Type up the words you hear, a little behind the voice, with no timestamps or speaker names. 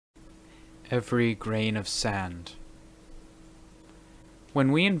every grain of sand.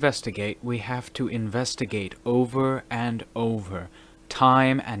 When we investigate, we have to investigate over and over,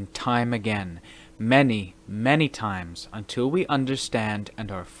 time and time again, many, many times, until we understand and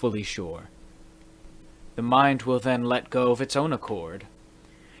are fully sure. The mind will then let go of its own accord.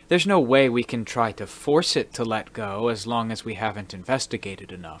 There's no way we can try to force it to let go as long as we haven't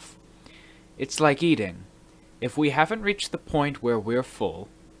investigated enough. It's like eating. If we haven't reached the point where we're full,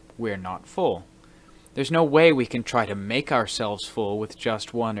 we're not full. There's no way we can try to make ourselves full with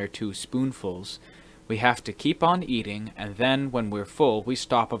just 1 or 2 spoonfuls. We have to keep on eating, and then when we're full, we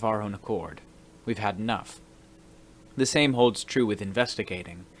stop of our own accord. We've had enough. The same holds true with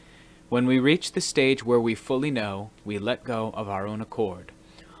investigating. When we reach the stage where we fully know, we let go of our own accord.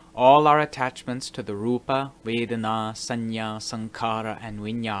 All our attachments to the rupa, vedana, sanya, sankhara, and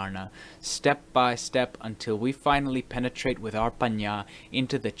vijnana, step by step until we finally penetrate with our panya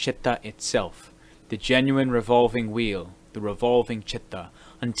into the chitta itself, the genuine revolving wheel, the revolving chitta,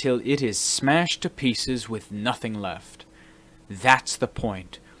 until it is smashed to pieces with nothing left. That's the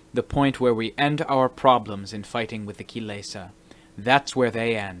point where we end our problems in fighting with the kilesa. That's where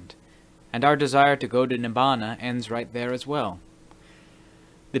they end. And our desire to go to Nibbana ends right there as well.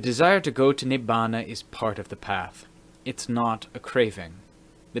 The desire to go to Nibbana is part of the path. It's not a craving.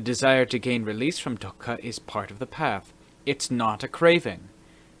 The desire to gain release from dukkha is part of the path. It's not a craving.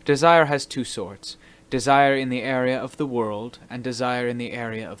 Desire has 2 sorts. Desire in the area of the world and desire in the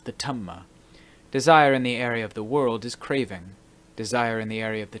area of the Dhamma. Desire in the area of the world is craving. Desire in the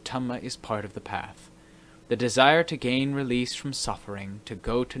area of the Dhamma is part of the path. The desire to gain release from suffering, to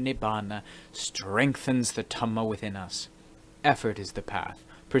go to Nibbana, strengthens the Dhamma within us. Effort is the path.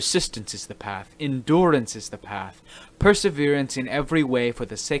 Persistence is the path. Endurance is the path. Perseverance in every way for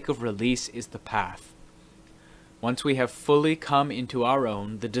the sake of release is the path. Once we have fully come into our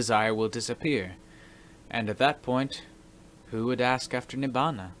own, the desire will disappear. And at that point, who would ask after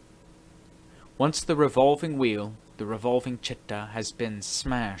Nibbana? Once the revolving wheel, the revolving chitta, has been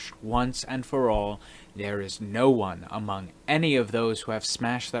smashed once and for all, there is no one among any of those who have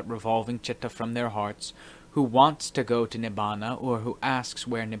smashed that revolving chitta from their hearts who wants to go to Nibbana or who asks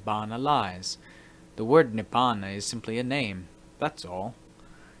where Nibbana lies. The word Nibbana is simply a name, that's all.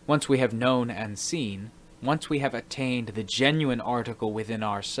 Once we have known and seen, once we have attained the genuine article within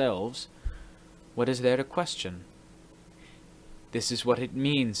ourselves, what is there to question? This is what it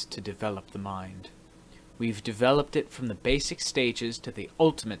means to develop the mind. We've developed it from the basic stages to the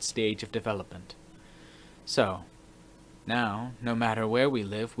ultimate stage of development. So, now, no matter where we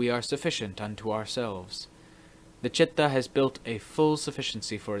live, we are sufficient unto ourselves. The chitta has built a full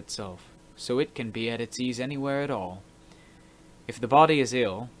sufficiency for itself, so it can be at its ease anywhere at all. If the body is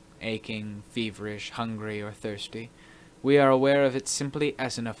ill, aching, feverish, hungry, or thirsty, we are aware of it simply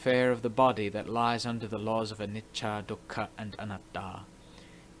as an affair of the body that lies under the laws of anicca, dukkha, and anatta.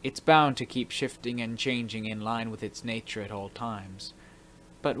 It's bound to keep shifting and changing in line with its nature at all times.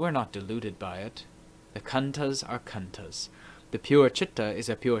 But we're not deluded by it. The khandhas are khandhas. The pure chitta is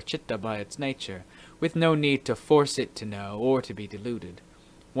a pure chitta by its nature, with no need to force it to know or to be deluded.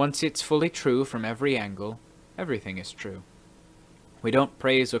 Once it's fully true from every angle, everything is true. We don't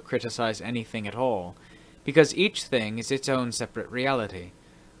praise or criticize anything at all, because each thing is its own separate reality.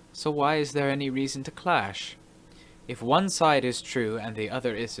 So why is there any reason to clash? If one side is true and the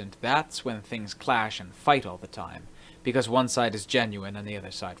other isn't, that's when things clash and fight all the time, because one side is genuine and the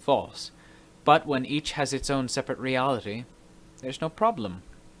other side false. But when each has its own separate reality, there's no problem.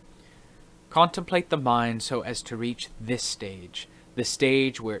 Contemplate the mind so as to reach this stage, the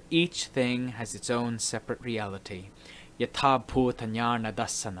stage where each thing has its own separate reality, yatha bhutanyana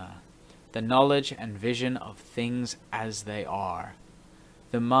dassana, the knowledge and vision of things as they are.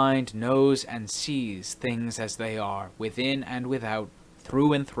 The mind knows and sees things as they are, within and without,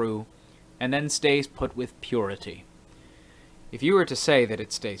 through and through, and then stays put with purity. If you were to say that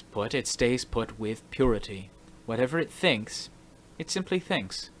it stays put with purity. Whatever it thinks, it simply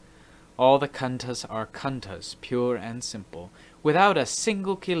thinks. All the khandhas are khandhas, pure and simple, without a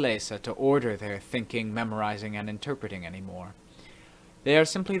single kilesa to order their thinking, memorizing, and interpreting anymore. They are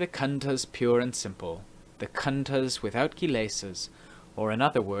simply the khandhas pure and simple, the khandhas without kilesas, or in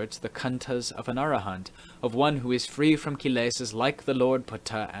other words, the khandhas of an arahant, of one who is free from kilesas like the Lord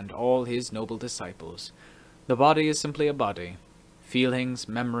Buddha and all his noble disciples. The body is simply a body. Feelings,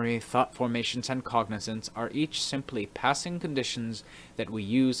 memory, thought formations, and cognizance are each simply passing conditions that we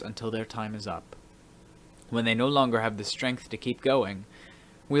use until their time is up. When they no longer have the strength to keep going,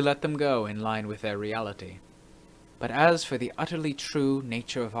 we let them go in line with their reality. But as for the utterly true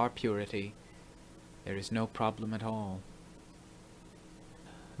nature of our purity, there is no problem at all.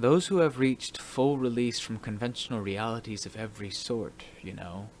 Those who have reached full release from conventional realities of every sort,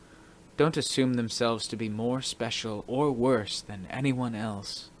 don't assume themselves to be more special or worse than anyone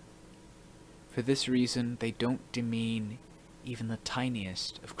else. For this reason, they don't demean even the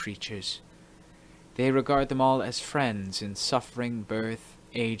tiniest of creatures. They regard them all as friends in suffering, birth,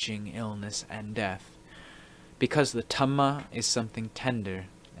 aging, illness, and death, because the Dhamma is something tender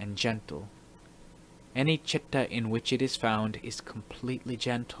and gentle. Any citta in which it is found is completely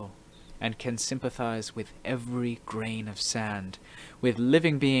gentle, and can sympathize with every grain of sand, with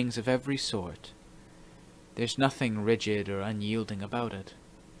living beings of every sort. There's nothing rigid or unyielding about it.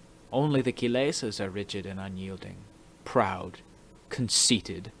 Only the kilesas are rigid and unyielding, proud,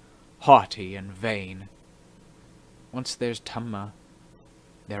 conceited, haughty and vain. Once there's Dhamma,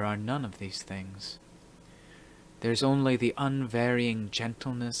 there are none of these things. There's only the unvarying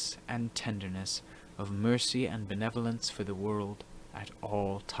gentleness and tenderness of mercy and benevolence for the world at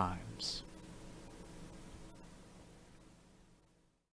all times.